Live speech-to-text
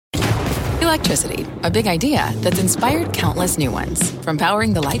Electricity, a big idea that's inspired countless new ones. From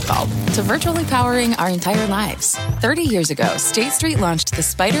powering the light bulb to virtually powering our entire lives. 30 years ago, State Street launched the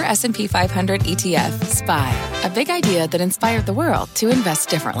SPDR S&P 500 ETF, SPY. A big idea that inspired the world to invest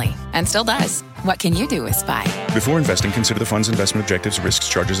differently. And still does. What can you do with SPY? Before investing, consider the fund's investment objectives, risks,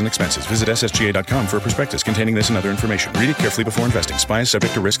 charges, and expenses. Visit ssga.com for a prospectus containing this and other information. Read it carefully before investing. SPY is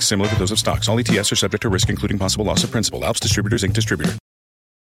subject to risks similar to those of stocks. All ETFs are subject to risk, including possible loss of principal. Alps Distributors, Inc. Distributor.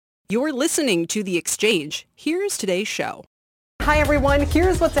 You're listening to The Exchange. Here's today's show. Hi, everyone.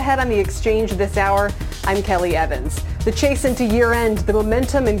 Here's what's ahead on The Exchange this hour. I'm Kelly Evans. The chase into year-end, the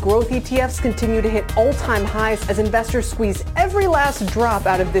momentum and growth ETFs continue to hit all-time highs as investors squeeze every last drop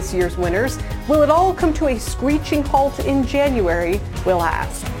out of this year's winners. Will it all come to a screeching halt in January? We'll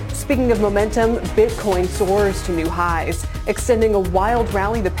ask. Speaking of momentum, Bitcoin soars to new highs, extending a wild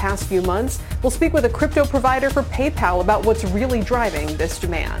rally the past few months. We'll speak with a crypto provider for PayPal about what's really driving this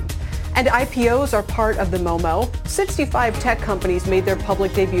demand. And IPOs are part of the MoMo. 65 tech companies made their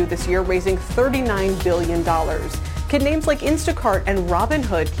public debut this year, raising $39 billion. Can names like Instacart and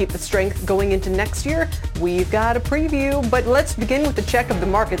Robinhood keep the strength going into next year? We've got a preview, but let's begin with the check of the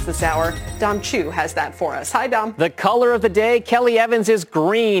markets this hour. Dom Chu has that for us. Hi, Dom. The color of the day, Kelly Evans, is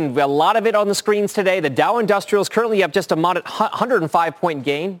green. A lot of it on the screens today. The Dow Industrial is currently up just a modest 105-point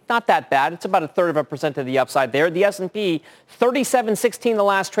gain. Not that bad. It's about 1/3% to the upside there. The S&P, 37.16 the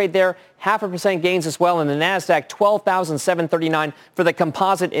last trade there. 0.5% gains as well. And the NASDAQ, 12,739 for the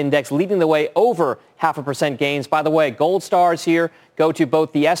composite index, leading the way over 0.5% gains. By the way, gold stars here go to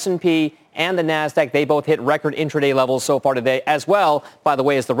both the S&P and the NASDAQ. They both hit record intraday levels so far today, as well, by the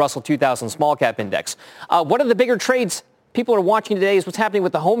way, as the Russell 2000 small cap index. One of the bigger trades people are watching today is what's happening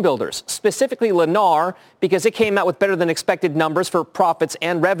with the home builders, specifically Lennar, because it came out with better than expected numbers for profits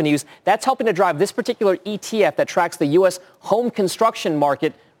and revenues. That's helping to drive this particular ETF that tracks the U.S. home construction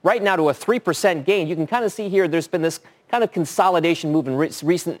market right now to a 3% gain. You can kind of see here there's been this kind of consolidation move in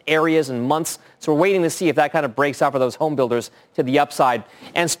recent areas and months. So we're waiting to see if that kind of breaks out for those home builders to the upside.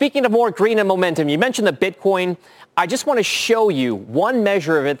 And speaking of more green and momentum, you mentioned the Bitcoin. I just want to show you one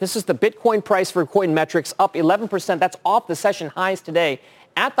measure of it. This is the Bitcoin price for Coinmetrics, up 11%. That's off the session highs today.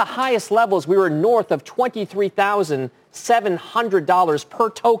 At the highest levels, we were north of $23,700 per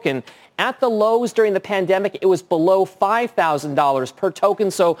token. At the lows during the pandemic, it was below $5,000 per token.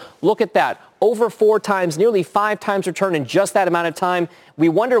 So look at that. Over 4 times, nearly 5 times return in just that amount of time. We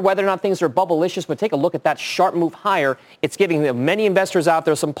wonder whether or not things are bubblicious, but take a look at that sharp move higher. It's giving many investors out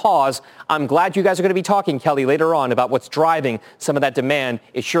there some pause. I'm glad you guys are going to be talking, Kelly, later on about what's driving some of that demand.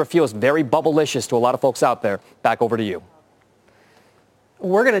 It sure feels very bubblicious to a lot of folks out there. Back over to you.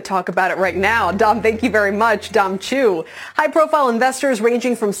 We're going to talk about it right now. Dom, thank you very much. Dom Chu. High-profile investors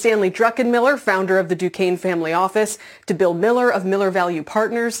ranging from Stanley Druckenmiller, founder of the Duquesne Family Office, to Bill Miller of Miller Value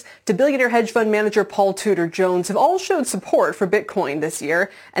Partners, to billionaire hedge fund manager Paul Tudor Jones have all showed support for Bitcoin this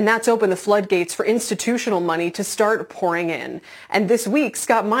year, and that's opened the floodgates for institutional money to start pouring in. And this week,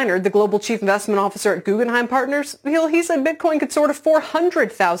 Scott Minerd, the global chief investment officer at Guggenheim Partners, he said Bitcoin could soar to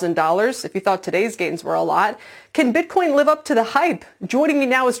 $400,000 if you thought today's gains were a lot. Can Bitcoin live up to the hype? Joining me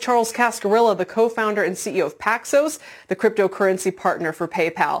now is Charles Cascarilla, the co-founder and CEO of Paxos, the cryptocurrency partner for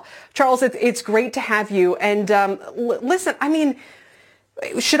PayPal. Charles, it's great to have you. And listen, I mean,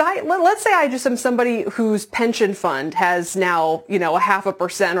 let's say I just am somebody whose pension fund has now,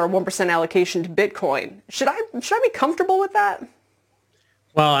 0.5% or 1% allocation to Bitcoin. Should I be comfortable with that?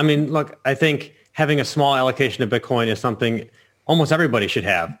 Well, I mean, look, I think having a small allocation to Bitcoin is something almost everybody should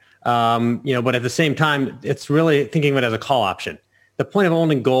have. But at the same time, it's really thinking of it as a call option. The point of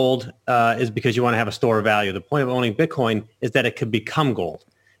owning gold is because you want to have a store of value. The point of owning Bitcoin is that it could become gold.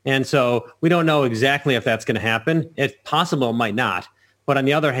 And so we don't know exactly if that's going to happen. It's possible it might not. But on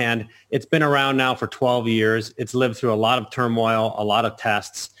the other hand, it's been around now for 12 years. It's lived through a lot of turmoil, a lot of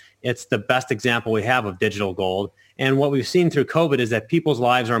tests. It's the best example we have of digital gold. And what we've seen through COVID is that people's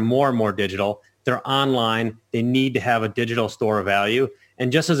lives are more and more digital. They're online. They need to have a digital store of value.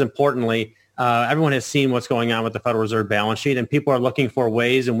 And just as importantly, everyone has seen what's going on with the Federal Reserve balance sheet, and people are looking for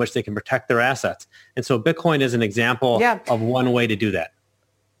ways in which they can protect their assets. And so Bitcoin is an example of one way to do that.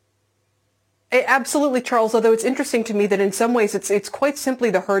 Absolutely, Charles, although it's interesting to me that in some ways it's quite simply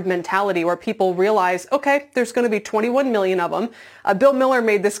the herd mentality where people realize, okay, there's going to be 21 million of them. Bill Miller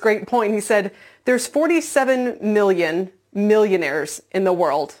made this great point. He said there's 47 million millionaires in the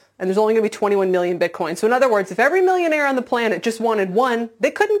world, and there's only going to be 21 million Bitcoin. So in other words, if every millionaire on the planet just wanted one, they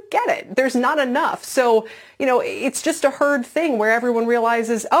couldn't get it. There's not enough. So, it's just a herd thing where everyone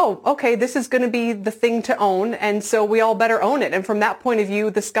realizes, oh, okay, this is going to be the thing to own, and so we all better own it. And from that point of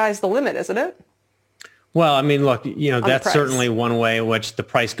view, the sky's the limit, isn't it? Well, I mean, look, that's certainly one way in which the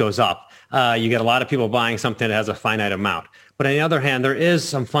price goes up. You get a lot of people buying something that has a finite amount. But on the other hand, there is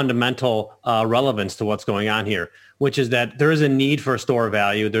some fundamental relevance to what's going on here, which is that there is a need for a store of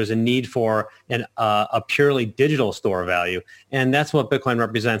value. There's a need for a purely digital store of value. And that's what Bitcoin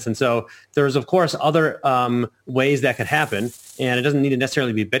represents. And so there's, of course, other ways that could happen. And it doesn't need to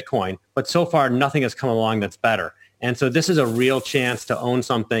necessarily be Bitcoin. But so far, nothing has come along that's better. And so this is a real chance to own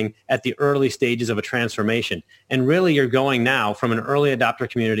something at the early stages of a transformation. And really, you're going now from an early adopter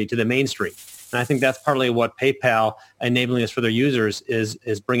community to the mainstream. And I think that's partly what PayPal enabling this for their users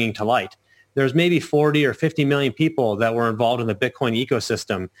is bringing to light. There's maybe 40 or 50 million people that were involved in the Bitcoin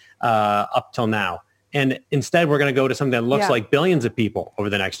ecosystem up till now. And instead, we're going to go to something that looks like billions of people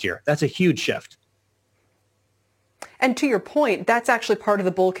over the next year. That's a huge shift. And to your point, that's actually part of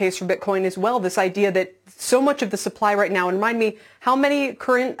the bull case for Bitcoin as well, this idea that so much of the supply right now, and remind me, how many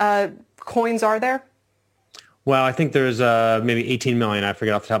current coins are there? Well, I think there's maybe 18 million. I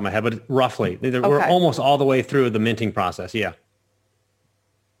forget off the top of my head, but roughly. We're almost all the way through the minting process, yeah.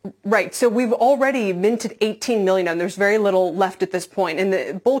 Right. So we've already minted 18 million, and there's very little left at this point. And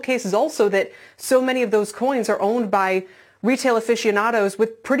the bull case is also that so many of those coins are owned by retail aficionados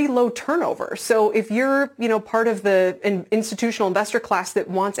with pretty low turnover. So if you're, part of the institutional investor class that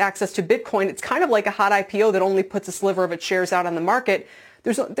wants access to Bitcoin, it's kind of like a hot IPO that only puts a sliver of its shares out on the market.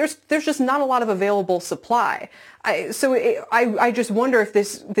 There's just not a lot of available supply. I just wonder if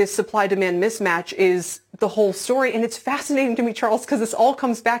this supply-demand mismatch is the whole story. And it's fascinating to me, Charles, because this all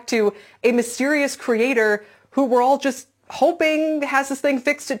comes back to a mysterious creator who we're all just hoping has this thing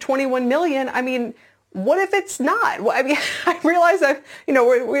fixed at 21 million. I mean, what if it's not? Well, I mean, I realize that,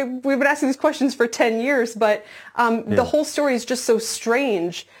 we've been asking these questions for 10 years, but the whole story is just so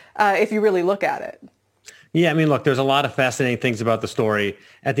strange if you really look at it. Yeah, I mean, look, there's a lot of fascinating things about the story.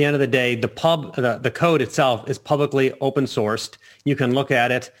 At the end of the day, the code itself is publicly open sourced. You can look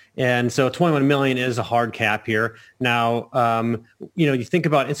at it. And so 21 million is a hard cap here. Now, you think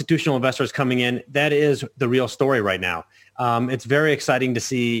about institutional investors coming in. That is the real story right now. It's very exciting to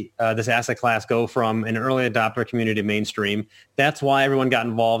see this asset class go from an early adopter community to mainstream. That's why everyone got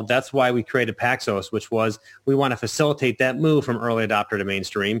involved. That's why we created Paxos, which was we want to facilitate that move from early adopter to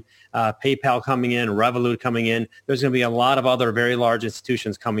mainstream. PayPal coming in, Revolut coming in. There's going to be a lot of other very large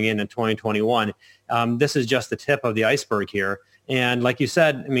institutions coming in 2021. This is just the tip of the iceberg here. And like you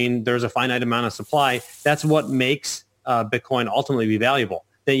said, I mean, there's a finite amount of supply. That's what makes Bitcoin ultimately be valuable.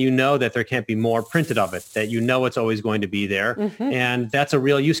 That that there can't be more printed of it, that it's always going to be there. Mm-hmm. And that's a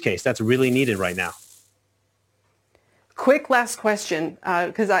real use case. That's really needed right now. Quick last question,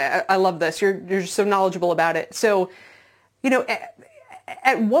 because I love this. You're so knowledgeable about it. So,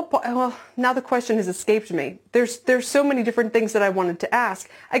 at what point, well, now the question has escaped me. There's so many different things that I wanted to ask.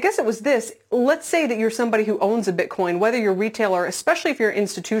 I guess it was this. Let's say that you're somebody who owns a Bitcoin, whether you're retail or especially if you're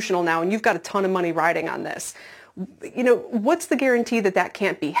institutional now and you've got a ton of money riding on this. What's the guarantee that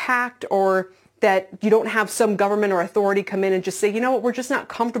can't be hacked or that you don't have some government or authority come in and just say, we're just not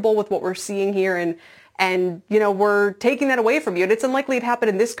comfortable with what we're seeing here and we're taking that away from you. And it's unlikely it happened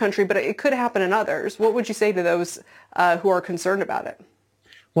in this country, but it could happen in others. What would you say to those who are concerned about it?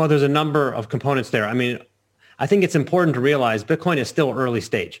 Well, there's a number of components there. I mean, I think it's important to realize Bitcoin is still early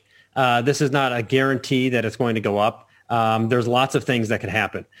stage. This is not a guarantee that it's going to go up. There's lots of things that could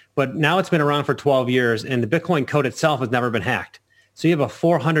happen. But now it's been around for 12 years, and the Bitcoin code itself has never been hacked. So you have a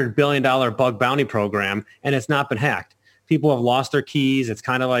 $400 billion bug bounty program, and it's not been hacked. People have lost their keys. It's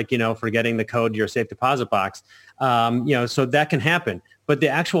kind of like, forgetting the code to your safe deposit box. So that can happen. But the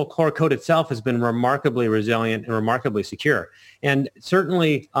actual core code itself has been remarkably resilient and remarkably secure. And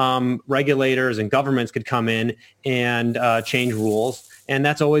certainly regulators and governments could come in and change rules, and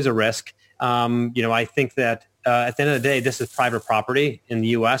that's always a risk. I think that at the end of the day, this is private property. In the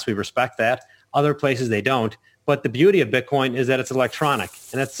U.S., we respect that. Other places, they don't. But the beauty of Bitcoin is that it's electronic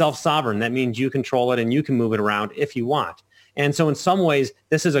and it's self-sovereign. That means you control it and you can move it around if you want. And so in some ways,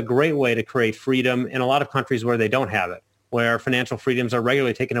 this is a great way to create freedom in a lot of countries where they don't have it, where financial freedoms are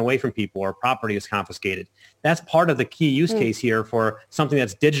regularly taken away from people or property is confiscated. That's part of the key use case here for something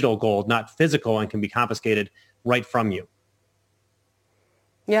that's digital gold, not physical, and can be confiscated right from you.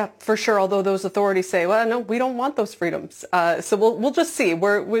 Yeah, for sure. Although those authorities say, well, no, we don't want those freedoms. So we'll just see.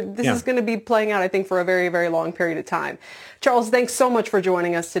 This is going to be playing out, I think, for a very, very long period of time. Charles, thanks so much for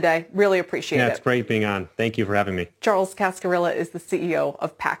joining us today. Really appreciate it. Yeah, it's great being on. Thank you for having me. Charles Cascarilla is the CEO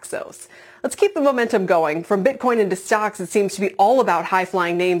of Paxos. Let's keep the momentum going. From Bitcoin into stocks, it seems to be all about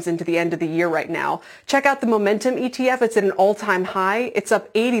high-flying names into the end of the year right now. Check out the Momentum ETF. It's at an all-time high. It's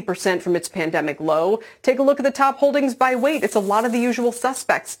up 80% from its pandemic low. Take a look at the top holdings by weight. It's a lot of the usual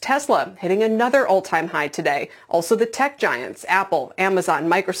suspects. Tesla hitting another all-time high today. Also the tech giants, Apple, Amazon,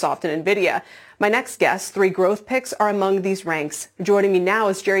 Microsoft, and Nvidia. My next guest, 3 growth picks, are among these ranks. Joining me now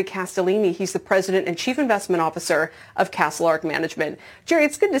is Jerry Castellini. He's the president and chief investment officer of CastleArk Management. Jerry,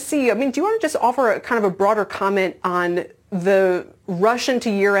 it's good to see you. I mean, do you want to just offer a kind of a broader comment on the rush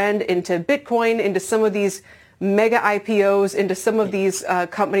into year-end, into Bitcoin, into some of these mega IPOs, into some of these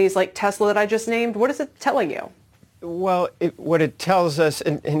companies like Tesla that I just named? What is it telling you? Well, what it tells us,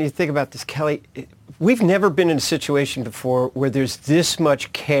 and you think about this, Kelly, we've never been in a situation before where there's this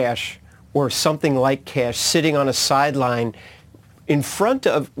much cash or something like cash sitting on a sideline in front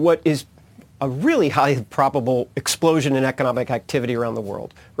of what is a really highly probable explosion in economic activity around the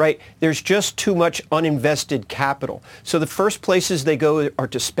world, right? There's just too much uninvested capital. So the first places they go are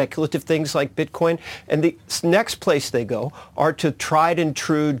to speculative things like Bitcoin, and the next place they go are to tried and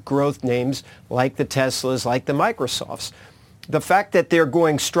true growth names like the Teslas, like the Microsofts. The fact that they're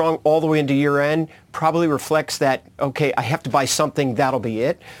going strong all the way into year end probably reflects that, okay, I have to buy something, that'll be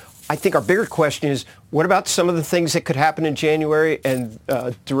it. I think our bigger question is, what about some of the things that could happen in January and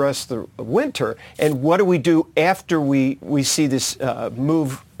the rest of the winter? And what do we do after we see this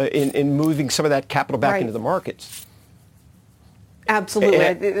move in moving some of that capital back into the markets?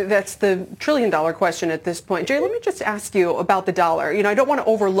 Absolutely. That's the trillion-dollar question at this point. Jerry, let me just ask you about the dollar. You know, I don't want to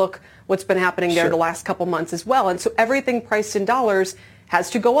overlook what's been happening there the last couple months as well. And so everything priced in dollars has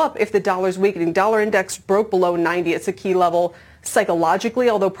to go up if the dollar's weakening. Dollar index broke below 90. It's a key level psychologically,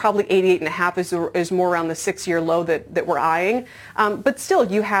 although probably 88.5 is more around the 6-year low that we're eyeing. But still,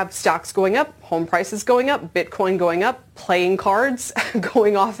 you have stocks going up, home prices going up, Bitcoin going up, playing cards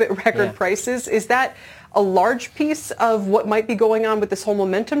going off at record prices. Is that a large piece of what might be going on with this whole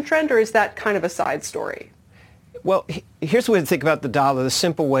momentum trend, or is that kind of a side story? Well, here's the way to think about the dollar. The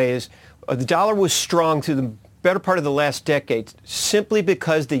simple way is the dollar was strong through the better part of the last decade simply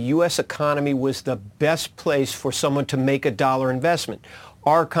because the U.S. economy was the best place for someone to make a dollar investment.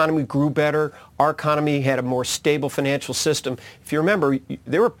 Our economy grew better. Our economy had a more stable financial system. If you remember,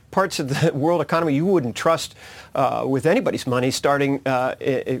 there were parts of the world economy you wouldn't trust with anybody's money starting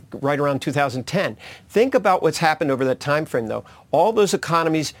right around 2010. Think about what's happened over that time frame, though. All those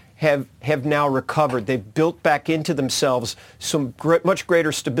economies have now recovered. They've built back into themselves some much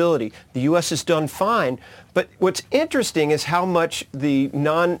greater stability. The U.S. has done fine. But what's interesting is how much the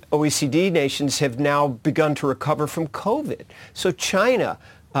non-OECD nations have now begun to recover from COVID. So China,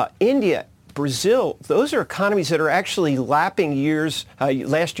 India, Brazil, those are economies that are actually lapping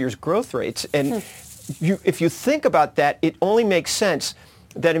last year's growth rates. And if you think about that, it only makes sense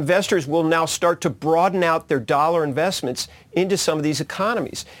that investors will now start to broaden out their dollar investments into some of these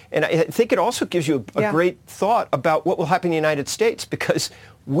economies. And I think it also gives you a great thought about what will happen in the United States, because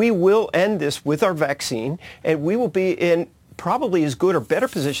we will end this with our vaccine, and we will be in probably as good or better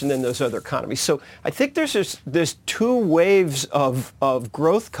position than those other economies. So I think there's 2 waves of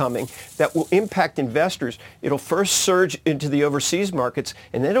growth coming that will impact investors. It'll first surge into the overseas markets,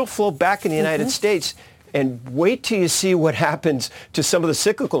 and then it'll flow back in the United States. And wait till you see what happens to some of the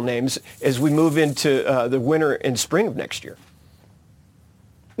cyclical names as we move into the winter and spring of next year.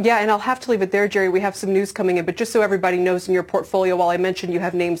 Yeah, and I'll have to leave it there, Jerry. We have some news coming in, but just so everybody knows, in your portfolio, while I mentioned you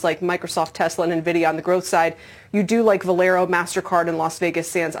have names like Microsoft, Tesla, and Nvidia on the growth side, you do like Valero, MasterCard, and Las Vegas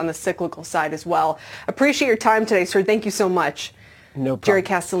Sands on the cyclical side as well. Appreciate your time today, sir. Thank you so much. No problem. Jerry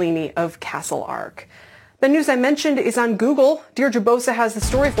Castellini of CastleArk. The news I mentioned is on Google. Deirdre Bosa has the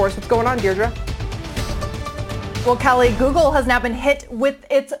story for us. What's going on, Deirdre? Well, Kelly, Google has now been hit with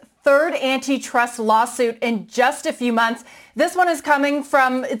its 3rd antitrust lawsuit in just a few months. This one is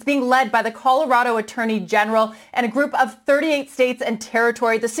it's being led by the Colorado Attorney General and a group of 38 states and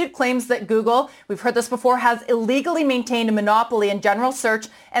territory. The suit claims that Google, we've heard this before, has illegally maintained a monopoly in general search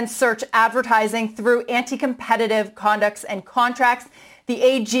and search advertising through anti-competitive conducts and contracts. The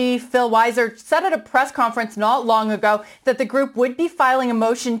AG, Phil Weiser, said at a press conference not long ago that the group would be filing a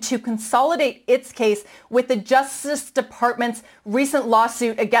motion to consolidate its case with the Justice Department's recent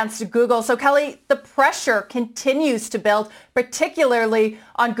lawsuit against Google. So, Kelly, the pressure continues to build, particularly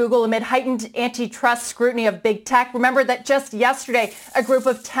on Google amid heightened antitrust scrutiny of big tech. Remember that just yesterday, a group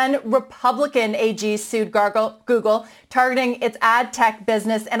of 10 Republican AGs sued Google, targeting its ad tech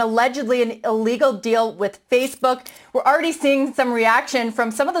business and allegedly an illegal deal with Facebook. We're already seeing some reaction from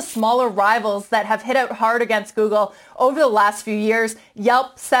some of the smaller rivals that have hit out hard against Google over the last few years.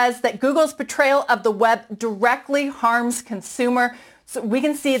 Yelp says that Google's portrayal of the web directly harms consumers. So we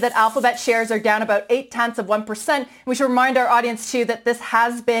can see that Alphabet shares are down about 0.8%. We should remind our audience, too, that this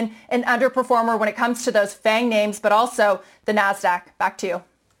has been an underperformer when it comes to those FANG names, but also the NASDAQ. Back to you.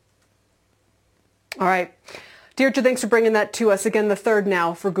 All right. Deirdre, thanks for bringing that to us. Again, the third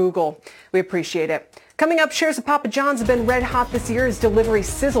now for Google. We appreciate it. Coming up, shares of Papa John's have been red hot this year as delivery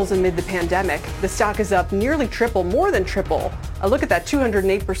sizzles amid the pandemic. The stock is up nearly triple, more than triple. A look at that,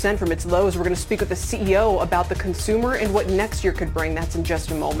 208% from its lows. We're going to speak with the CEO about the consumer and what next year could bring. That's in just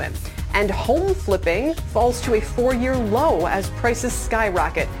a moment. And home flipping falls to a 4-year low as prices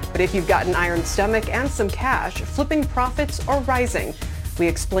skyrocket. But if you've got an iron stomach and some cash, flipping profits are rising. We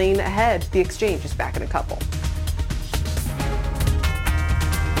explain ahead. The Exchange is back in a couple.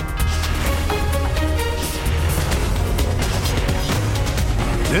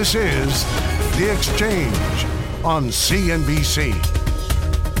 This is The Exchange on CNBC.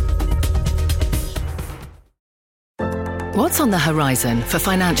 What's on the horizon for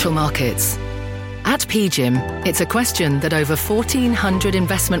financial markets? At PGIM, it's a question that over 1,400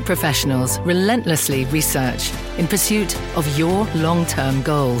 investment professionals relentlessly research in pursuit of your long-term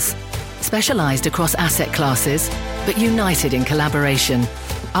goals. Specialized across asset classes, but united in collaboration,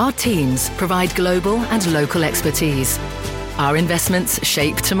 our teams provide global and local expertise. Our investments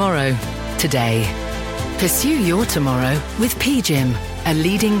shape tomorrow, today. Pursue your tomorrow with PGIM, a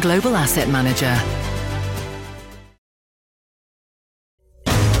leading global asset manager.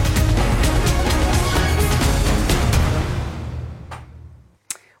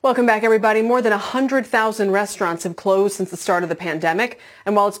 Welcome back, everybody. More than 100,000 restaurants have closed since the start of the pandemic.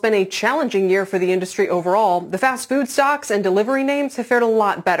 And while it's been a challenging year for the industry overall, the fast food stocks and delivery names have fared a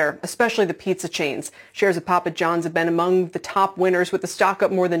lot better, especially the pizza chains. Shares of Papa John's have been among the top winners, with the stock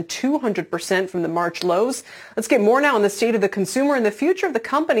up more than 200% from the March lows. Let's get more now on the state of the consumer and the future of the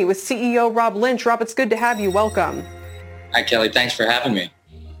company with CEO Rob Lynch. Rob, it's good to have you. Welcome. Hi, Kelly. Thanks for having me.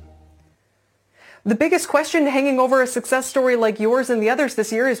 The biggest question hanging over a success story like yours and the others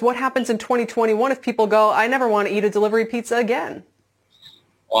this year is what happens in 2021 if people go, I never want to eat a delivery pizza again?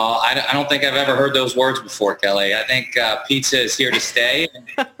 Well, I don't think I've ever heard those words before, Kelly. I think pizza is here to stay,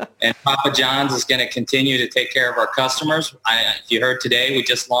 and Papa John's is going to continue to take care of our customers. If you heard today, we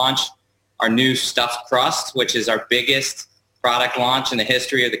just launched our new stuffed crust, which is our biggest product launch in the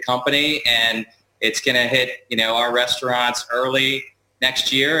history of the company, and it's going to hit our restaurants early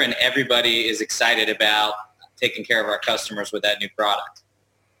next year, and everybody is excited about taking care of our customers with that new product.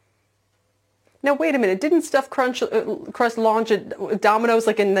 Now, wait a minute. Didn't stuffed crust launch at Domino's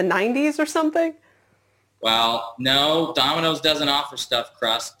like in the 90s or something? Well, no, Domino's doesn't offer stuffed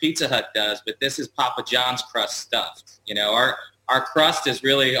crust. Pizza Hut does, but this is Papa John's crust stuffed. Our crust is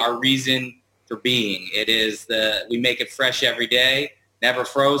really our reason for being. It is we make it fresh every day, never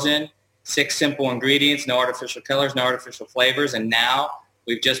frozen. 6 simple ingredients, no artificial colors, no artificial flavors, and now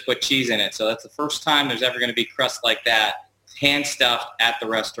we've just put cheese in it. So that's the first time there's ever going to be crust like that, hand-stuffed at the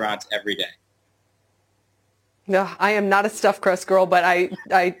restaurants every day. No, I am not a stuffed crust girl, but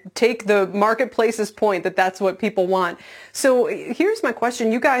I take the marketplace's point that that's what people want. So here's my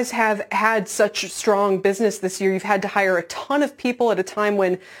question. You guys have had such strong business this year. You've had to hire a ton of people at a time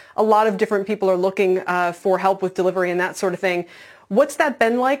when a lot of different people are looking for help with delivery and that sort of thing. What's that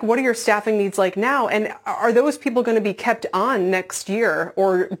been like? What are your staffing needs like now? And are those people going to be kept on next year,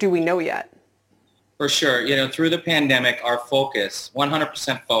 or do we know yet? For sure. Through the pandemic, our focus,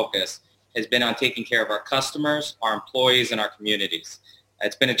 100% focus, has been on taking care of our customers, our employees, and our communities.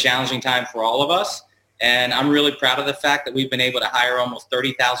 It's been a challenging time for all of us, and I'm really proud of the fact that we've been able to hire almost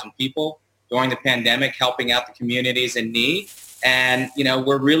 30,000 people during the pandemic, helping out the communities in need. And,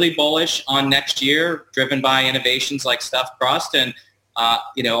 we're really bullish on next year, driven by innovations like stuffed crust. And,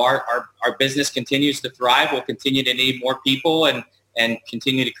 our business continues to thrive. We'll continue to need more people and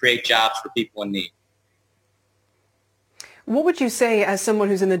continue to create jobs for people in need. What would you say, as someone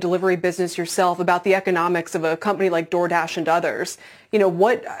who's in the delivery business yourself, about the economics of a company like DoorDash and others?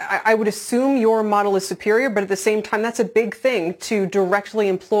 I would assume your model is superior, but at the same time, that's a big thing to directly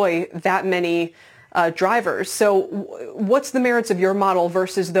employ that many drivers. So what's the merits of your model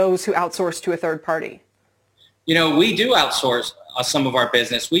versus those who outsource to a third party? We do outsource some of our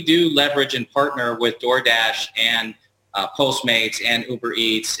business. We do leverage and partner with DoorDash and Postmates and Uber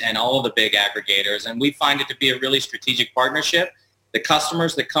Eats and all of the big aggregators. And we find it to be a really strategic partnership. The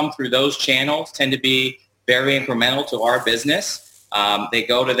customers that come through those channels tend to be very incremental to our business. They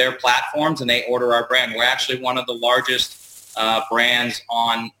go to their platforms and they order our brand. We're actually one of the largest brands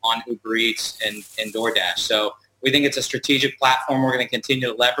on Uber Eats and DoorDash. So we think it's a strategic platform we're going to continue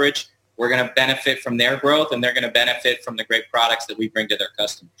to leverage. We're going to benefit from their growth, and they're going to benefit from the great products that we bring to their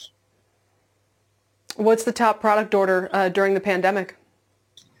customers. What's the top product order during the pandemic?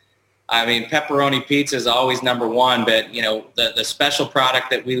 I mean, pepperoni pizza is always number one, but, you know, the special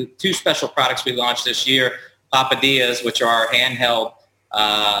product two special products we launched this year, Papadillas, which are our handheld,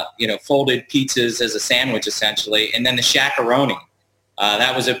 folded pizzas as a sandwich, essentially, and then the Shaq-a-Roni.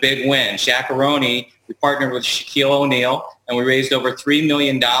 That was a big win. Shaq-a-Roni, we partnered with Shaquille O'Neal, and we raised over $3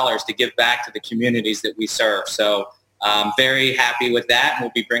 million to give back to the communities that we serve. So I'm very happy with that, and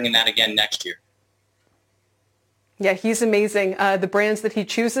we'll be bringing that again next year. Yeah, he's amazing. The brands that he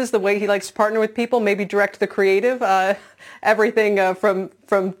chooses, the way he likes to partner with people, maybe direct the creative, everything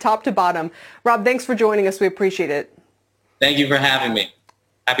from top to bottom. Rob, thanks for joining us. We appreciate it. Thank you for having me.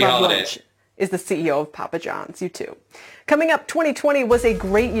 Happy holidays. Lunch is the CEO of Papa John's. You too. Coming up, 2020 was a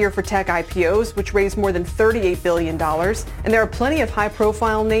great year for tech IPOs, which raised more than $38 billion. And there are plenty of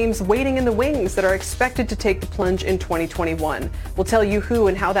high-profile names waiting in the wings that are expected to take the plunge in 2021. We'll tell you who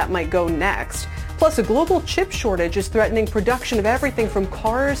and how that might go next. Plus, a global chip shortage is threatening production of everything from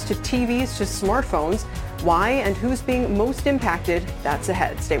cars to TVs to smartphones. Why and who's being most impacted? That's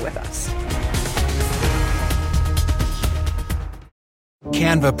ahead. Stay with us.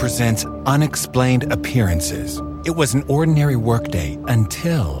 Canva presents Unexplained Appearances. It was an ordinary workday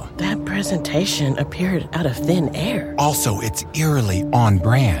until... that presentation appeared out of thin air. Also, it's eerily on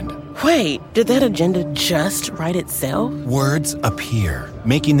brand. Wait, did that agenda just write itself? Words appear,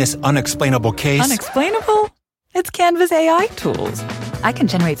 making this unexplainable case... Unexplainable? It's Canva's AI tools. I can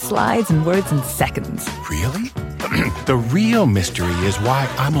generate slides and words in seconds. Really? The real mystery is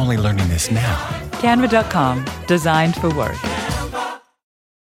why I'm only learning this now. Canva.com. Designed for work.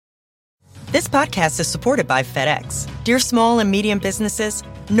 This podcast is supported by FedEx. Dear small and medium businesses,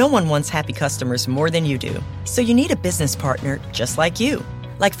 no one wants happy customers more than you do. So you need a business partner just like you.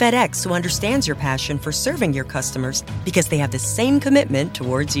 Like FedEx, who understands your passion for serving your customers because they have the same commitment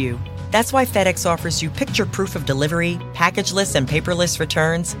towards you. That's why FedEx offers you picture proof of delivery, packageless and paperless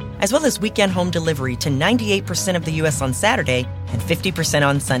returns, as well as weekend home delivery to 98% of the U.S. on Saturday and 50%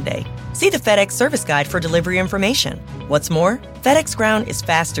 on Sunday. See the FedEx service guide for delivery information. What's more, FedEx Ground is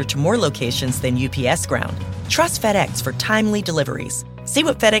faster to more locations than UPS Ground. Trust FedEx for timely deliveries. See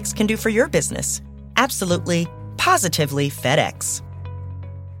what FedEx can do for your business. Absolutely, positively FedEx.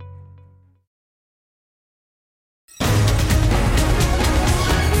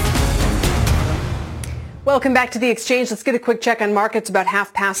 Welcome back to The Exchange. Let's get a quick check on markets about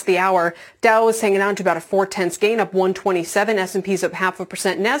half past the hour. Dow is hanging on to about a 0.4 gain, up 127. S&P's up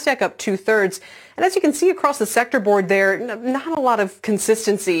 0.5%. NASDAQ up 2/3. And as you can see across the sector board there, not a lot of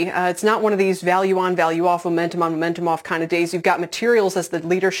consistency. It's not one of these value on, value off, momentum on, momentum off kind of days. You've got materials as the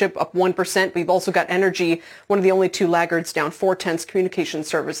leadership up 1%. We've also got energy, one of the only two laggards, down 0.4. Communication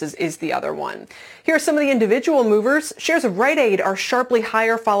services is the other one. Here are some of the individual movers. Shares of Rite Aid are sharply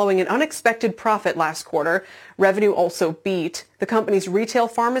higher following an unexpected profit last quarter. Revenue also beat. The company's retail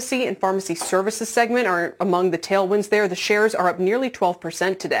pharmacy and pharmacy services segment are among the tailwinds there. The shares are up nearly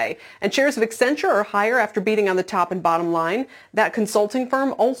 12% today. And shares of Accenture are higher after beating on the top and bottom line. That consulting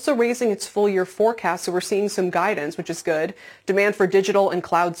firm also raising its full-year forecast, so we're seeing some guidance, which is good. Demand for digital and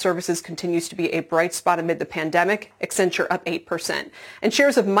cloud services continues to be a bright spot amid the pandemic. Accenture up 8%. And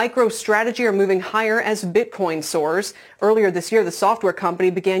shares of MicroStrategy are moving higher as Bitcoin soars. Earlier this year, the software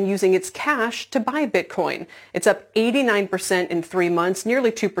company began using its cash to buy Bitcoin. It's up 89% in 3 months,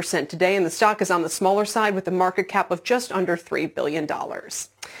 nearly 2% today, and the stock is on the smaller side with a market cap of just under $3 billion.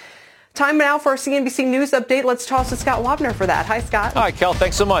 Time now for our CNBC News update. Let's toss to Scott Wapner for that. Hi, Scott. Hi, Kel.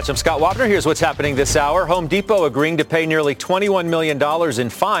 Thanks so much. I'm Scott Wapner. Here's what's happening this hour. Home Depot agreeing to pay nearly $21 million in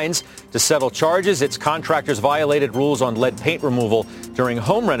fines to settle charges. Its contractors violated rules on lead paint removal during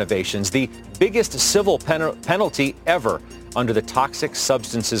home renovations, the biggest civil penalty ever under the Toxic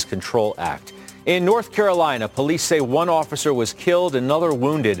Substances Control Act. In North Carolina, police say one officer was killed, another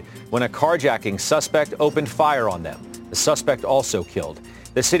wounded when a carjacking suspect opened fire on them. The suspect also killed.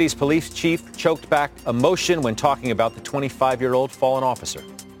 The city's police chief choked back emotion when talking about the 25-year-old fallen officer.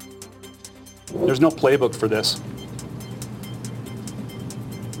 There's no playbook for this.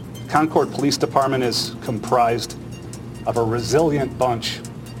 Concord Police Department is comprised of a resilient bunch.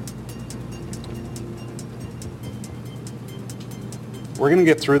 We're going to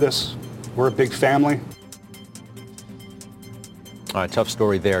get through this. We're a big family. All right, tough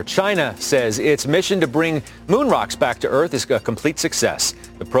story there. China says its mission to bring moon rocks back to Earth is a complete success.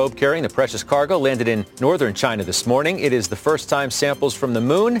 The probe carrying the precious cargo landed in northern China this morning. It is the first time samples from the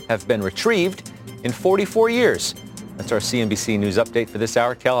moon have been retrieved in 44 years. That's our CNBC News update for this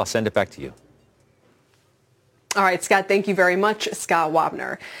hour. Kel, I'll send it back to you. All right, Scott, thank you very much. Scott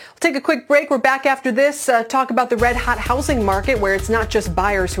Wapner. We'll take a quick break. We're back after this. Talk about the red-hot housing market where it's not just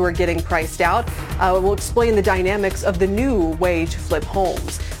buyers who are getting priced out. We'll explain the dynamics of the new way to flip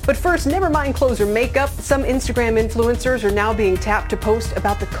homes. But first, never mind clothes or makeup. Some Instagram influencers are now being tapped to post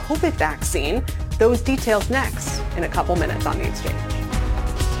about the COVID vaccine. Those details next in a couple minutes on The Exchange.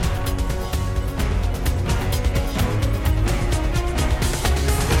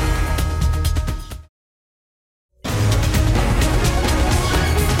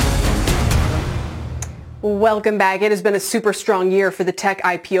 Welcome back. It has been a super strong year for the tech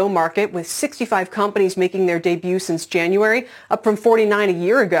IPO market, with 65 companies making their debut since January, up from 49 a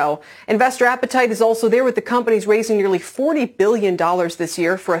year ago. Investor appetite is also there, with the companies raising nearly $40 billion this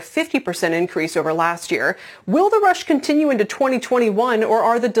year for a 50% increase over last year. Will the rush continue into 2021, or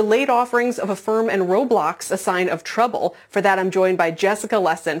are the delayed offerings of Affirm and Roblox a sign of trouble? For that, I'm joined by Jessica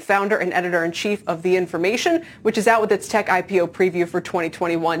Lessin, founder and editor-in-chief of The Information, which is out with its tech IPO preview for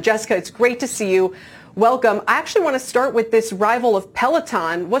 2021. Jessica, it's great to see you. Welcome. I actually want to start with this rival of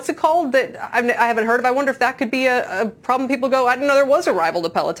Peloton. What's it called that I haven't heard of? I wonder if that could be a problem. People go, I didn't know there was a rival to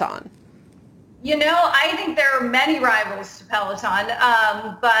Peloton. You know, I think there are many rivals to Peloton,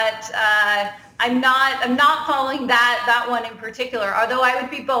 but I'm not following that one in particular, although I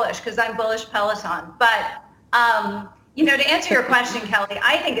would be bullish because I'm bullish Peloton. But, you know, to answer your question, Kelly,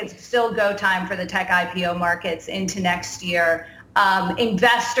 I think it's still go time for the tech IPO markets into next year.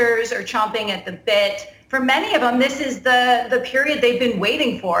 Investors are chomping at the bit. For many of them, this is the period they've been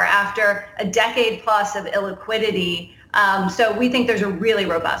waiting for after a decade plus of illiquidity. So we think there's a really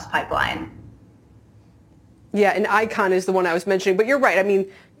robust pipeline. Yeah, and Icon is the one I was mentioning, but you're right. I mean,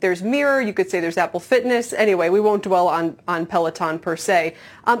 there's Mirror, you could say there's Apple Fitness. Anyway, we won't dwell on Peloton per se.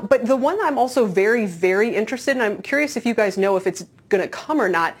 But the one I'm also very, very interested in, I'm curious if you guys know if it's going to come or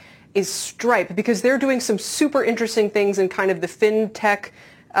not, is Stripe, because they're doing some super interesting things in kind of the fintech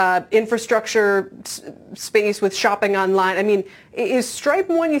infrastructure space with shopping online. I mean, is Stripe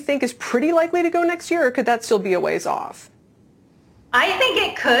one you think is pretty likely to go next year, or could that still be a ways off? I think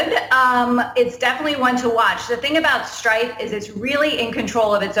it could. It's definitely one to watch. The thing about Stripe is it's really in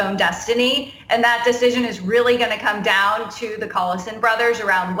control of its own destiny, and that decision is really going to come down to the Collison brothers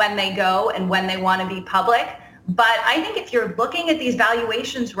around when they go and when they want to be public. But I think if you're looking at these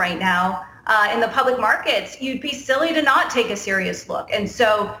valuations right now in the public markets, you'd be silly to not take a serious look. And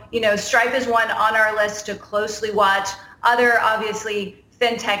so, you know, Stripe is one on our list to closely watch. Other, obviously,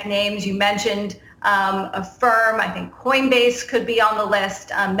 fintech names you mentioned, Affirm, I think Coinbase could be on the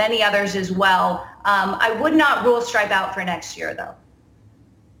list, many others as well. I would not rule Stripe out for next year, though.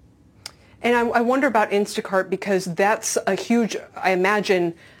 And I wonder about Instacart, because that's a huge, I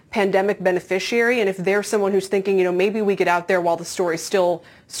imagine, pandemic beneficiary, and if they're someone who's thinking, you know, maybe we get out there while the story's still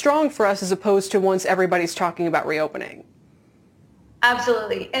strong for us, as opposed to once everybody's talking about reopening.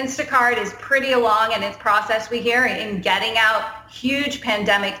 Absolutely. Instacart is pretty along in its process, we hear, in getting out huge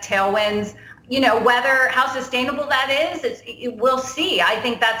pandemic tailwinds. You know, how sustainable that is, we'll see. I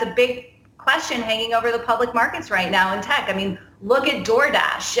think that's a big question hanging over the public markets right now in tech. I mean, look at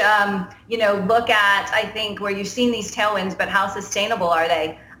DoorDash, you know, look at, I think, where you've seen these tailwinds, but how sustainable are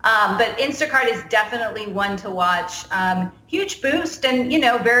they? But Instacart is definitely one to watch. Huge boost and, you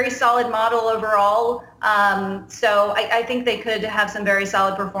know, very solid model overall. So I think they could have some very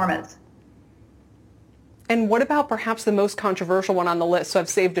solid performance. And what about perhaps the most controversial one on the list? So I've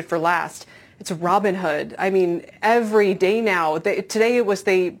saved it for last. It's Robinhood. I mean, every day now. Today it was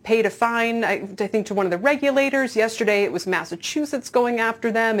they paid a fine, I think, to one of the regulators. Yesterday it was Massachusetts going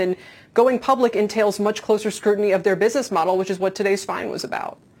after them. And going public entails much closer scrutiny of their business model, which is what today's fine was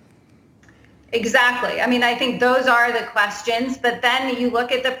about. Exactly. I mean, I think those are the questions, but then you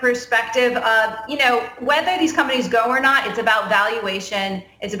look at the perspective of, you know, whether these companies go or not, it's about valuation.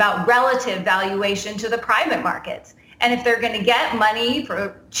 It's about relative valuation to the private markets. And if they're going to get money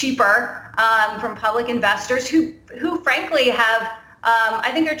for cheaper from public investors who frankly have, I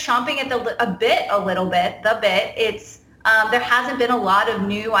think are chomping at the little bit. It's, there hasn't been a lot of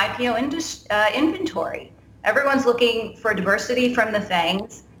new IPO inventory. Everyone's looking for diversity from the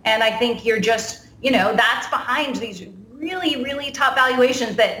FANGs. And I think you're just, you know, that's behind these really, really top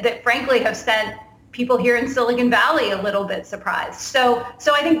valuations that frankly have sent people here in Silicon Valley a little bit surprised. So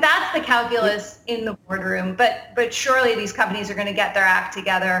I think that's the calculus in the boardroom. But surely these companies are going to get their act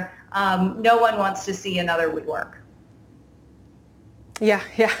together. No one wants to see another WeWork. Yeah,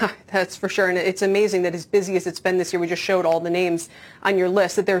 that's for sure. And it's amazing that as busy as it's been this year, we just showed all the names on your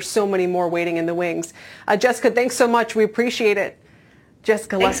list, that there's so many more waiting in the wings. Jessica, thanks so much. We appreciate it.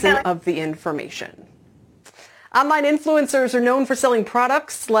 Jessica Lessin of The Information. Online influencers are known for selling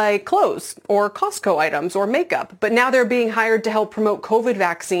products like clothes or Costco items or makeup, but now they're being hired to help promote COVID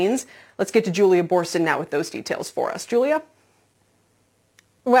vaccines. Let's get to Julia Boorstin now with those details for us. Julia?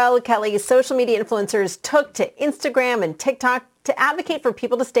 Well, Kelly, social media influencers took to Instagram and TikTok to advocate for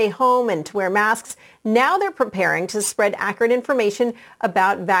people to stay home and to wear masks. Now they're preparing to spread accurate information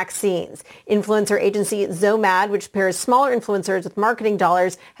about vaccines. Influencer agency Zomad, which pairs smaller influencers with marketing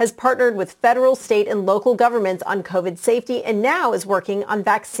dollars, has partnered with federal, state, and local governments on COVID safety and now is working on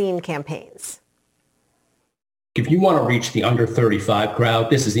vaccine campaigns. If you want to reach the under 35 crowd,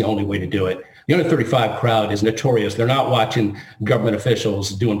 this is the only way to do it. The under 35 crowd is notorious. They're not watching government officials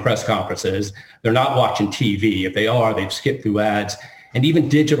doing press conferences. They're not watching TV. If they are, they've skipped through ads. And even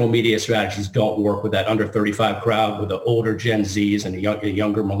digital media strategies don't work with that under 35 crowd, with the older Gen Zs and the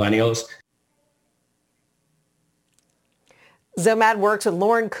younger millennials. Zomad works with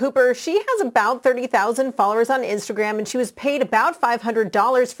Lauren Cooper. She has about 30,000 followers on Instagram, and she was paid about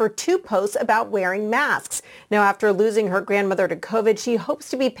 $500 for 2 posts about wearing masks. Now, after losing her grandmother to COVID, she hopes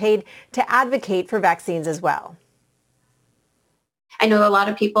to be paid to advocate for vaccines as well. I know a lot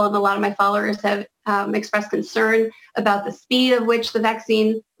of people and a lot of my followers have expressed concern about the speed of which the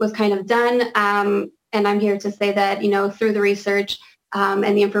vaccine was kind of done. And I'm here to say that, through the research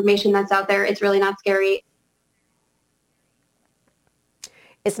and the information that's out there, it's really not scary.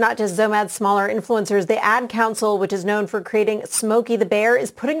 It's not just Zomad's smaller influencers. The Ad Council, which is known for creating Smokey the Bear, is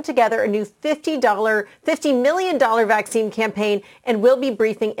putting together a new $50 million vaccine campaign and will be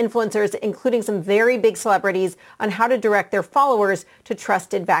briefing influencers, including some very big celebrities, on how to direct their followers to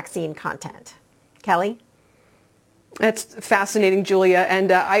trusted vaccine content. Kelly? That's fascinating, Julia.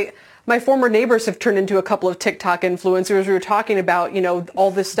 And my former neighbors have turned into a couple of TikTok influencers. We were talking about, all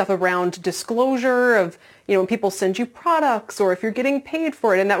this stuff around disclosure of, when people send you products or if you're getting paid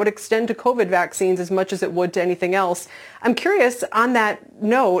for it, and that would extend to COVID vaccines as much as it would to anything else. I'm curious, on that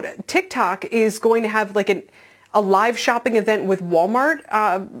note, TikTok is going to have like a live shopping event with Walmart.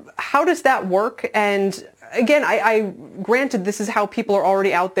 How does that work? And again, I granted this is how people are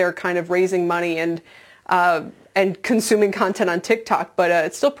already out there kind of raising money and consuming content on TikTok, but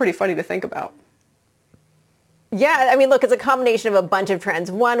it's still pretty funny to think about. Yeah, look, it's a combination of a bunch of trends.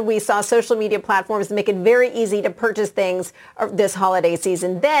 One, we saw social media platforms make it very easy to purchase things this holiday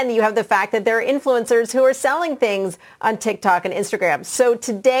season. Then you have the fact that there are influencers who are selling things on TikTok and Instagram. So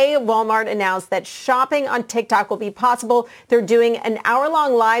today, Walmart announced that shopping on TikTok will be possible. They're doing an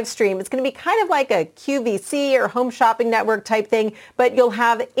hour-long live stream. It's going to be kind of like a QVC or Home Shopping Network type thing, but you'll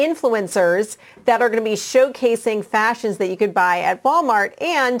have influencers that are going to be showcasing fashions that you could buy at Walmart,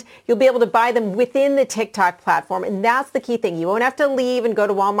 and you'll be able to buy them within the TikTok platform. And that's the key thing. You won't have to leave and go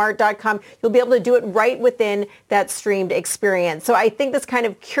to Walmart.com. You'll be able to do it right within that streamed experience. So I think this kind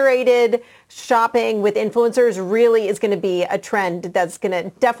of curated shopping with influencers really is going to be a trend that's going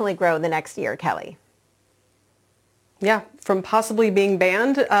to definitely grow in the next year, Kelly. Yeah, from possibly being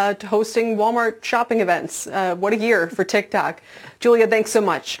banned to hosting Walmart shopping events. What a year for TikTok. Julia, thanks so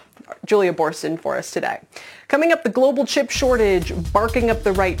much. Julia Boorstin for us today. Coming up, the global chip shortage barking up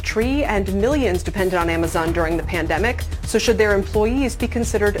the right tree, and millions depended on Amazon during the pandemic. So should their employees be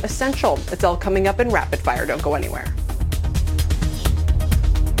considered essential? It's all coming up in Rapid Fire. Don't go anywhere.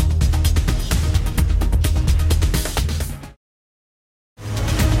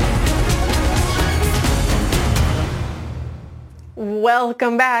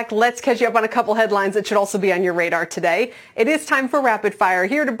 Welcome back. Let's catch you up on a couple headlines that should also be on your radar today. It is time for Rapid Fire.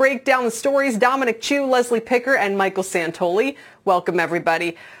 Here to break down the stories, Dominic Chu, Leslie Picker, and Michael Santoli. Welcome,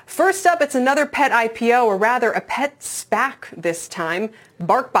 everybody. First up, it's another pet IPO, or rather a pet SPAC this time.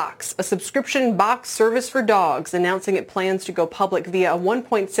 BarkBox, a subscription box service for dogs, announcing it plans to go public via a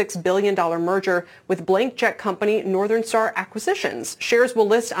 $1.6 billion merger with blank check company Northern Star Acquisitions. Shares will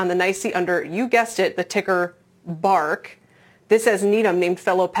list on the NYSE under, you guessed it, the ticker BARK. This has Needham named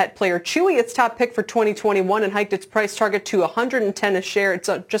fellow pet player Chewy its top pick for 2021 and hiked its price target to $110 a share. It's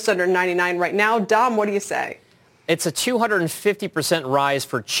just under 99 right now. Dom, what do you say? It's a 250% rise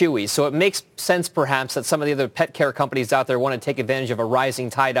for Chewy, so it makes sense perhaps that some of the other pet care companies out there want to take advantage of a rising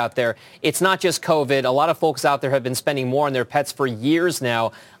tide out there. It's not just COVID. A lot of folks out there have been spending more on their pets for years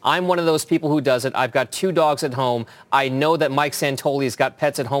now. I'm one of those people who does it. I've got 2 dogs at home. I know that Mike Santoli's got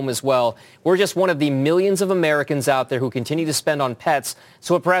pets at home as well. We're just one of the millions of Americans out there who continue to spend on pets,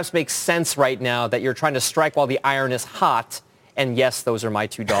 so it perhaps makes sense right now that you're trying to strike while the iron is hot. And yes, those are my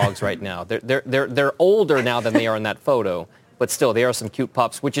 2 dogs right now. They're older now than they are in that photo, but still, they are some cute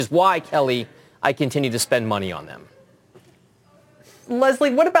pups, which is why, Kelly, I continue to spend money on them.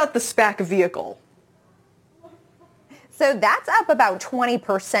 Leslie, what about the SPAC vehicle? So that's up about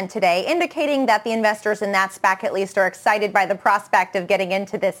 20% today, indicating that the investors in that SPAC at least are excited by the prospect of getting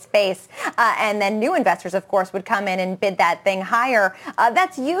into this space. And then new investors, of course, would come in and bid that thing higher.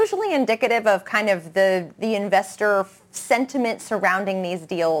 That's usually indicative of kind of the investor sentiment surrounding these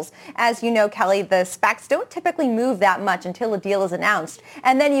deals. As you know, Kelly, the SPACs don't typically move that much until a deal is announced.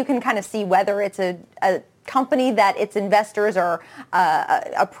 And then you can kind of see whether it's a company that its investors are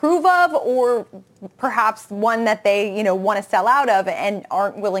approve of, or perhaps one that they want to sell out of and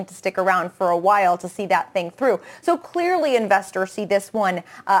aren't willing to stick around for a while to see that thing through. So clearly investors see this one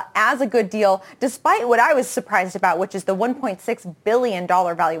as a good deal, despite what I was surprised about, which is the $1.6 billion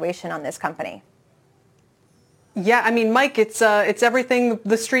valuation on this company. Yeah, I mean, Mike, it's everything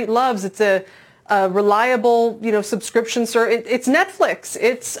the street loves. It's a reliable, subscription service. It's Netflix.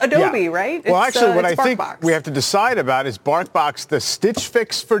 It's Adobe, right? Well, it's, actually, what I BarkBox. think we have to decide about is BarkBox the Stitch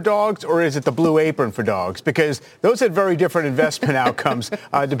Fix for dogs, or is it the Blue Apron for dogs? Because those had very different investment outcomes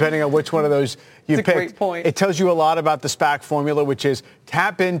depending on which one of those you picked. That's a great point. It tells you a lot about the SPAC formula, which is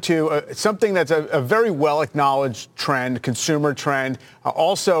tap into something that's a very well-acknowledged trend, consumer trend,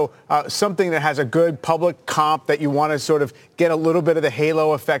 also something that has a good public comp that you want to sort of get a little bit of the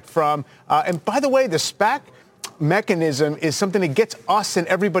halo effect from. And by the way, the SPAC mechanism is something that gets us and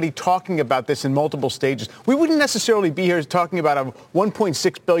everybody talking about this in multiple stages. We wouldn't necessarily be here talking about a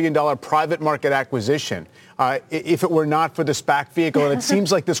 $1.6 billion private market acquisition if it were not for the SPAC vehicle. And it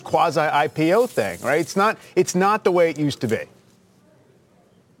seems like this quasi-IPO thing, right? It's not the way it used to be.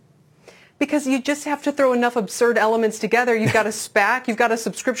 Because you just have to throw enough absurd elements together. You've got a SPAC, you've got a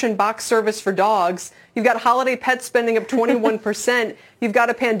subscription box service for dogs, you've got holiday pet spending up 21%, you've got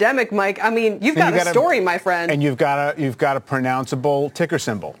a pandemic, Mike. I mean, you've got a story, my friend. And you've got a pronounceable ticker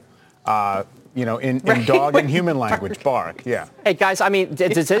symbol. In dog and human language, bark, yeah. Hey, guys, I mean,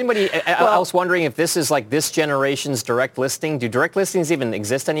 does anybody else wondering if this is like this generation's direct listing? Do direct listings even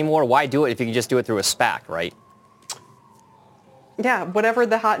exist anymore? Why do it if you can just do it through a SPAC, right? Yeah, whatever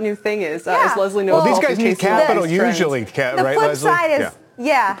the hot new thing is, as Leslie knows. Well, these guys need capital usually, right, Leslie? The flip side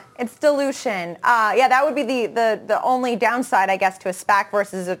is, it's dilution. That would be the only downside, I guess, to a SPAC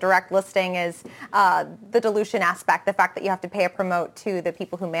versus a direct listing is the dilution aspect, the fact that you have to pay a promote to the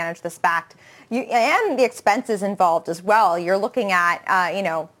people who manage the SPAC, and the expenses involved as well. You're looking at,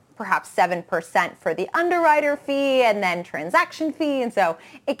 perhaps 7% for the underwriter fee and then transaction fee, and so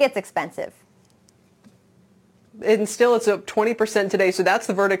it gets expensive. And still it's up 20% today, so that's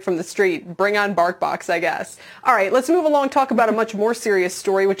the verdict from the street. Bring on BarkBox, I guess. All right, let's move along, talk about a much more serious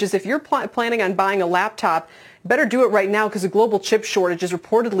story, which is if you're planning on buying a laptop, better do it right now because a global chip shortage is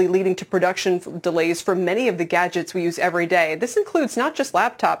reportedly leading to production delays for many of the gadgets we use every day. This includes not just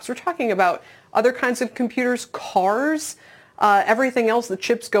laptops. We're talking about other kinds of computers, cars, everything else the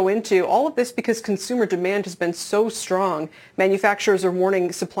chips go into. All of this because consumer demand has been so strong. Manufacturers are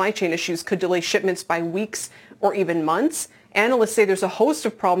warning supply chain issues could delay shipments by weeks or even months. Analysts say there's a host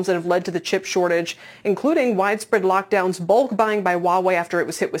of problems that have led to the chip shortage, including widespread lockdowns, bulk buying by Huawei after it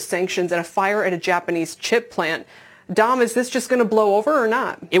was hit with sanctions, and a fire at a Japanese chip plant. Dom, is this just going to blow over or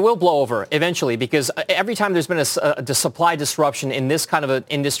not? It will blow over eventually because every time there's been a supply disruption in this kind of an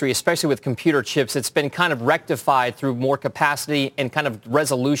industry, especially with computer chips, it's been kind of rectified through more capacity and kind of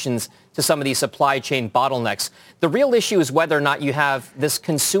resolutions to some of these supply chain bottlenecks. The real issue is whether or not you have this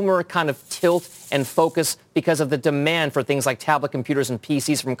consumer kind of tilt and focus because of the demand for things like tablet computers and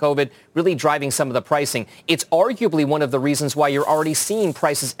PCs from COVID really driving some of the pricing. It's arguably one of the reasons why you're already seeing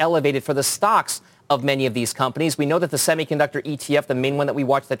prices elevated for the stocks of many of these companies. We know that the semiconductor ETF, the main one that we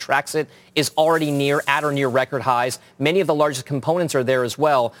watch that tracks it, is already at or near record highs. Many of the largest components are there as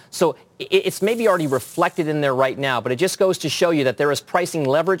well. So it's maybe already reflected in there right now, but it just goes to show you that there is pricing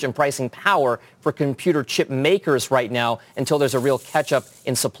leverage and pricing power for computer chip makers right now until there's a real catch-up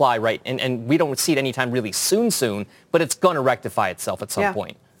in supply, right? And we don't see it anytime really soon, but it's going to rectify itself at some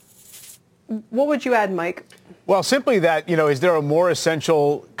point. What would you add, Mike? Well, simply that, is there a more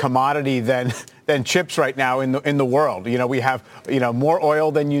essential commodity than chips right now in the world? We have, more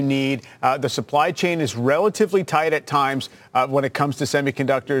oil than you need. The supply chain is relatively tight at times when it comes to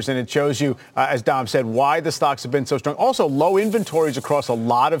semiconductors, and it shows you, as Dom said, why the stocks have been so strong. Also, low inventories across a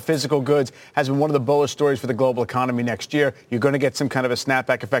lot of physical goods has been one of the bullish stories for the global economy next year. You're going to get some kind of a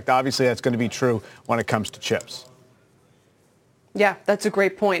snapback effect. Obviously, that's going to be true when it comes to chips. Yeah, that's a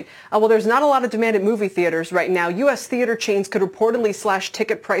great point. Well, there's not a lot of demand at movie theaters right now. U.S. theater chains could reportedly slash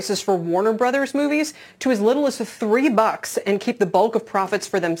ticket prices for Warner Brothers movies to as little as $3 and keep the bulk of profits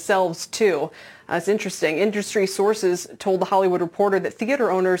for themselves, too. It's interesting. Industry sources told The Hollywood Reporter that theater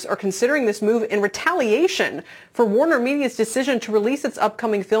owners are considering this move in retaliation for Warner Media's decision to release its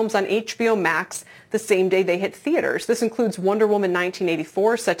upcoming films on HBO Max the same day they hit theaters. This includes Wonder Woman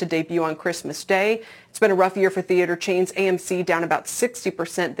 1984, set to debut on Christmas Day. It's been a rough year for theater chains. AMC down about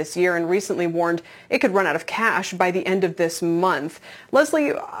 60% this year and recently warned it could run out of cash by the end of this month.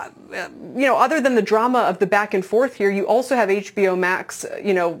 Leslie, other than the drama of the back and forth here, you also have HBO Max,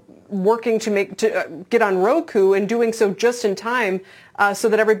 working to get on Roku and doing so just in time so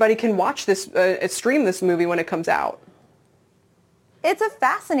that everybody can watch this, stream this movie when it comes out. It's a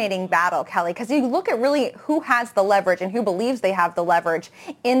fascinating battle, Kelly, because you look at really who has the leverage and who believes they have the leverage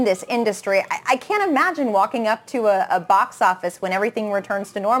in this industry. I can't imagine walking up to a box office when everything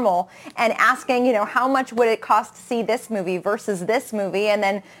returns to normal and asking, how much would it cost to see this movie versus this movie? And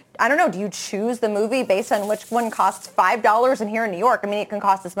then, I don't know, do you choose the movie based on which one costs $5? And here in New York, I mean, it can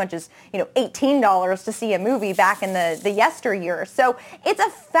cost as much as, $18 to see a movie back in the yesteryear. So it's a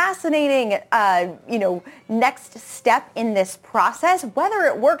fascinating, next step in this process, whether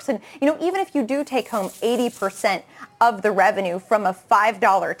it works. And, even if you do take home 80% of the revenue from a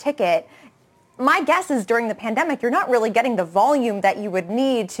 $5 ticket, my guess is during the pandemic, you're not really getting the volume that you would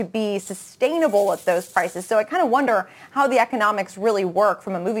need to be sustainable at those prices. So I kind of wonder how the economics really work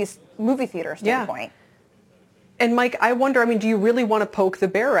from a movie theater standpoint. Yeah. And Mike, I wonder, do you really want to poke the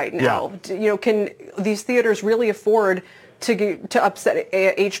bear right now? Yeah. Can these theaters really afford to upset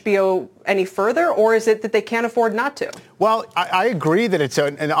HBO any further, or is it that they can't afford not to? Well, I agree that it's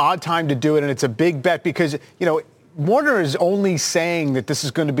an odd time to do it, and it's a big bet because, Warner is only saying that this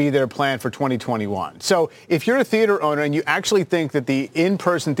is going to be their plan for 2021. So if you're a theater owner and you actually think that the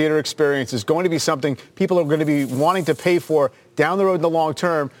in-person theater experience is going to be something people are going to be wanting to pay for down the road in the long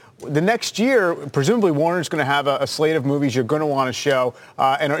term, the next year, presumably Warner's going to have a slate of movies you're going to want to show.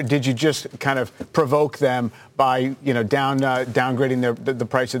 And did you just kind of provoke them by, downgrading the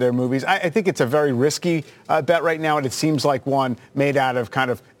price of their movies? I think it's a very risky bet right now, and it seems like one made out of kind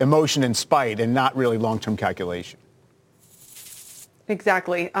of emotion and spite and not really long-term calculation.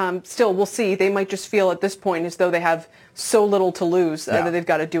 Exactly. Still, we'll see. They might just feel at this point as though they have so little to lose that they've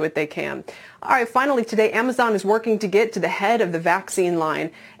got to do what they can. All right, finally today, Amazon is working to get to the head of the vaccine line.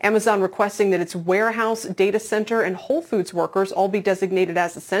 Amazon requesting that its warehouse, data center, and Whole Foods workers all be designated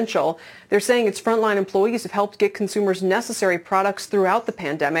as essential. They're saying its frontline employees have helped get consumers necessary products throughout the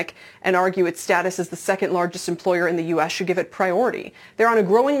pandemic and argue its status as the second largest employer in the U.S. should give it priority. They're on a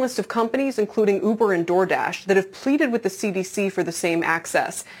growing list of companies, including Uber and DoorDash, that have pleaded with the CDC for the same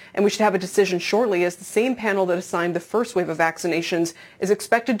access. And we should have a decision shortly, as the same panel that assigned the first wave of vaccinations is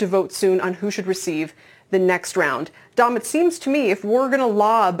expected to vote soon on who should receive the next round. Dom, it seems to me if we're going to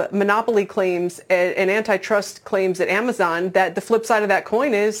lob monopoly claims and antitrust claims at Amazon, that the flip side of that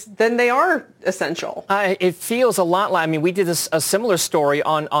coin is then they are essential. It feels a lot like, we did a similar story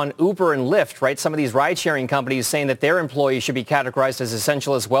on Uber and Lyft, right? Some of these ride-sharing companies saying that their employees should be categorized as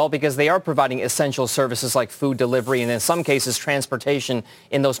essential as well because they are providing essential services like food delivery and in some cases transportation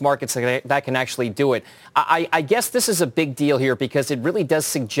in those markets that can actually do it. I guess this is a big deal here because it really does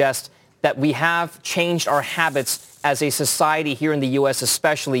suggest that we have changed our habits as a society here in the U.S.,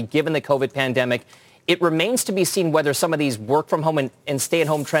 especially given the COVID pandemic. It remains to be seen whether some of these work from home and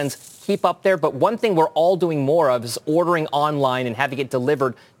stay-at-home trends keep up there. But one thing we're all doing more of is ordering online and having it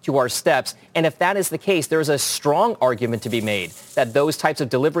delivered to our steps. And if that is the case, there's a strong argument to be made that those types of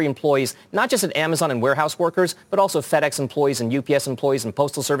delivery employees, not just at Amazon and warehouse workers, but also FedEx employees and UPS employees and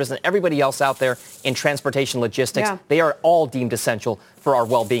Postal Service and everybody else out there in transportation logistics, they are all deemed essential for our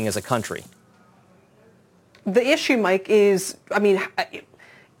well-being as a country. The issue, Mike, is,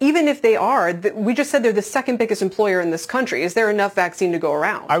 even if they are, we just said they're the second biggest employer in this country. Is there enough vaccine to go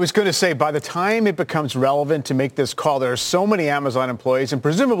around? I was going to say, by the time it becomes relevant to make this call, there are so many Amazon employees, and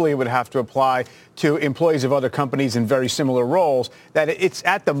presumably it would have to apply to employees of other companies in very similar roles, that it's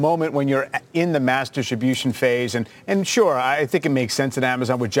at the moment when you're in the mass distribution phase. And sure, I think it makes sense that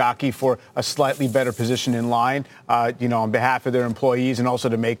Amazon would jockey for a slightly better position in line, on behalf of their employees and also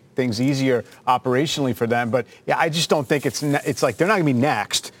to make things easier operationally for them. But yeah, I just don't think it's like they're not going to be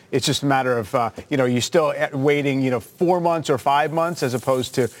next. It's just a matter of, you're still waiting, 4 months or 5 months as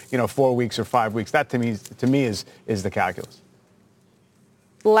opposed to, 4 weeks or 5 weeks. That to me is the calculus.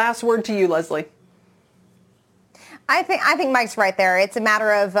 Last word to you, Leslie. I think Mike's right there. It's a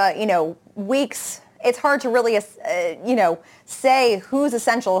matter of, weeks it's hard to really, say who's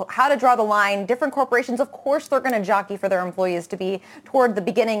essential, how to draw the line. Different corporations, of course, they're going to jockey for their employees to be toward the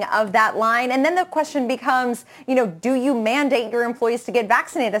beginning of that line. And then the question becomes, do you mandate your employees to get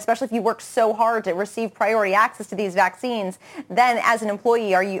vaccinated, especially if you work so hard to receive priority access to these vaccines? Then as an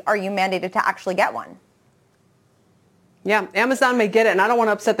employee, are you mandated to actually get one? Yeah, Amazon may get it, and I don't want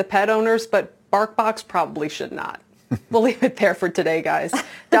to upset the pet owners, but BarkBox probably should not. We'll leave it there for today, guys.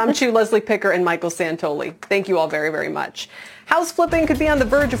 Dom Chu, Leslie Picker, and Michael Santoli. Thank you all very, very much. House flipping could be on the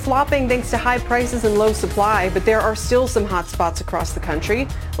verge of flopping thanks to high prices and low supply, but there are still some hot spots across the country.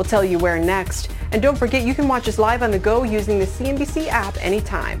 We'll tell you where next. And don't forget, you can watch us live on the go using the CNBC app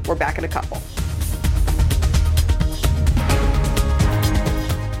anytime. We're back in a couple.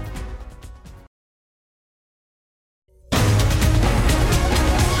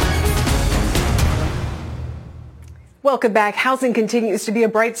 Welcome back. Housing continues to be a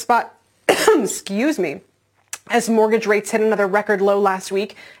bright spot, excuse me, as mortgage rates hit another record low last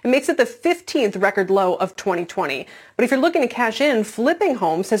week. It makes it the 15th record low of 2020. But if you're looking to cash in, flipping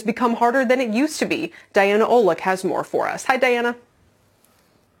homes has become harder than it used to be. Diana Olick has more for us. Hi, Diana.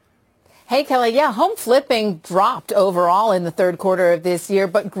 Hey, Kelly. Yeah, home flipping dropped overall in the third quarter of this year,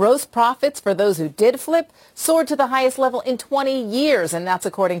 but gross profits for those who did flip soared to the highest level in 20 years, and that's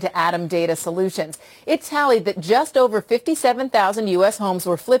according to Adam Data Solutions. It tallied that just over 57,000 U.S. homes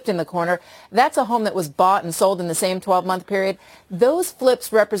were flipped in the quarter. That's a home that was bought and sold in the same 12-month period. Those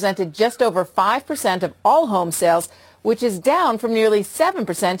flips represented just over 5% of all home sales, which is down from nearly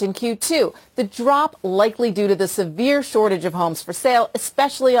 7% in Q2. The drop likely due to the severe shortage of homes for sale,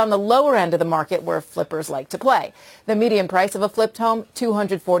 especially on the lower end of the market where flippers like to play. The median price of a flipped home,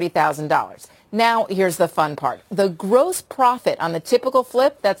 $240,000. Now, here's the fun part. The gross profit on the typical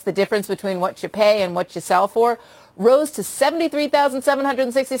flip, that's the difference between what you pay and what you sell for, rose to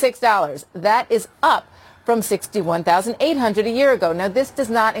 $73,766. That is up from $61,800 a year ago. Now, this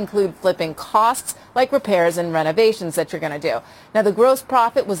does not include flipping costs like repairs and renovations that you're going to do. Now, the gross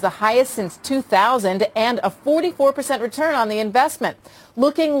profit was the highest since 2000 and a 44% return on the investment.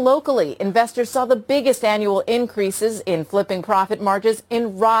 Looking locally, investors saw the biggest annual increases in flipping profit margins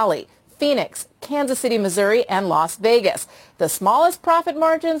in Raleigh, Phoenix, Kansas City, Missouri, and Las Vegas. The smallest profit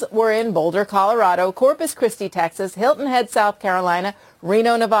margins were in Boulder, Colorado, Corpus Christi, Texas, Hilton Head, South Carolina,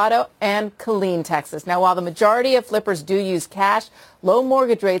 Reno, Nevada, and Killeen, Texas. Now, while the majority of flippers do use cash, low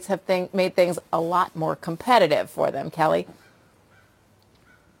mortgage rates have made things a lot more competitive for them. Kelly?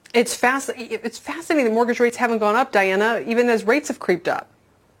 It's fascinating that mortgage rates haven't gone up, Diana, even as rates have creeped up.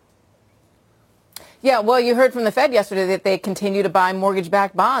 Yeah, well, you heard from the Fed yesterday that they continue to buy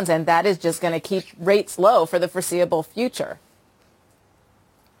mortgage-backed bonds, and that is just going to keep rates low for the foreseeable future.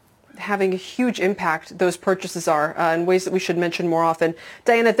 Having a huge impact, those purchases are, in ways that we should mention more often.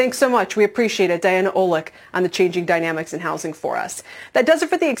 Diana, thanks so much. We appreciate it. Diana Olick on the changing dynamics in housing for us. That does it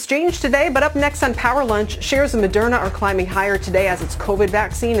for the exchange today, but up next on Power Lunch, shares of Moderna are climbing higher today as its COVID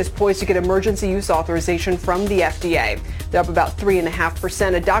vaccine is poised to get emergency use authorization from the FDA. They're up about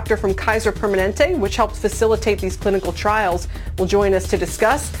 3.5%. A doctor from Kaiser Permanente, which helped facilitate these clinical trials, will join us to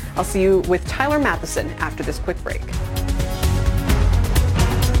discuss. I'll see you with Tyler Matheson after this quick break.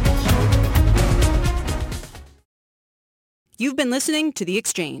 You've been listening to The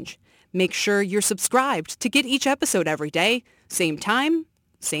Exchange. Make sure you're subscribed to get each episode every day, same time,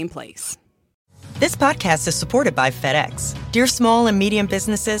 same place. This podcast is supported by FedEx. Dear small and medium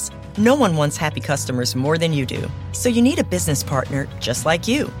businesses, no one wants happy customers more than you do. So you need a business partner just like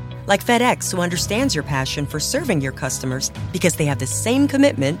you. Like FedEx, who understands your passion for serving your customers because they have the same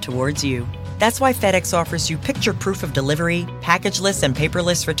commitment towards you. That's why FedEx offers you picture proof of delivery, packageless and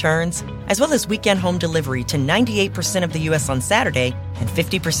paperless returns, as well as weekend home delivery to 98% of the U.S. on Saturday and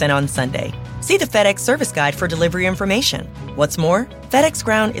 50% on Sunday. See the FedEx service guide for delivery information. What's more, FedEx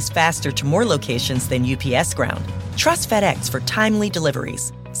Ground is faster to more locations than UPS Ground. Trust FedEx for timely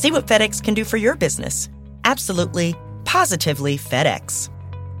deliveries. See what FedEx can do for your business. Absolutely, positively FedEx.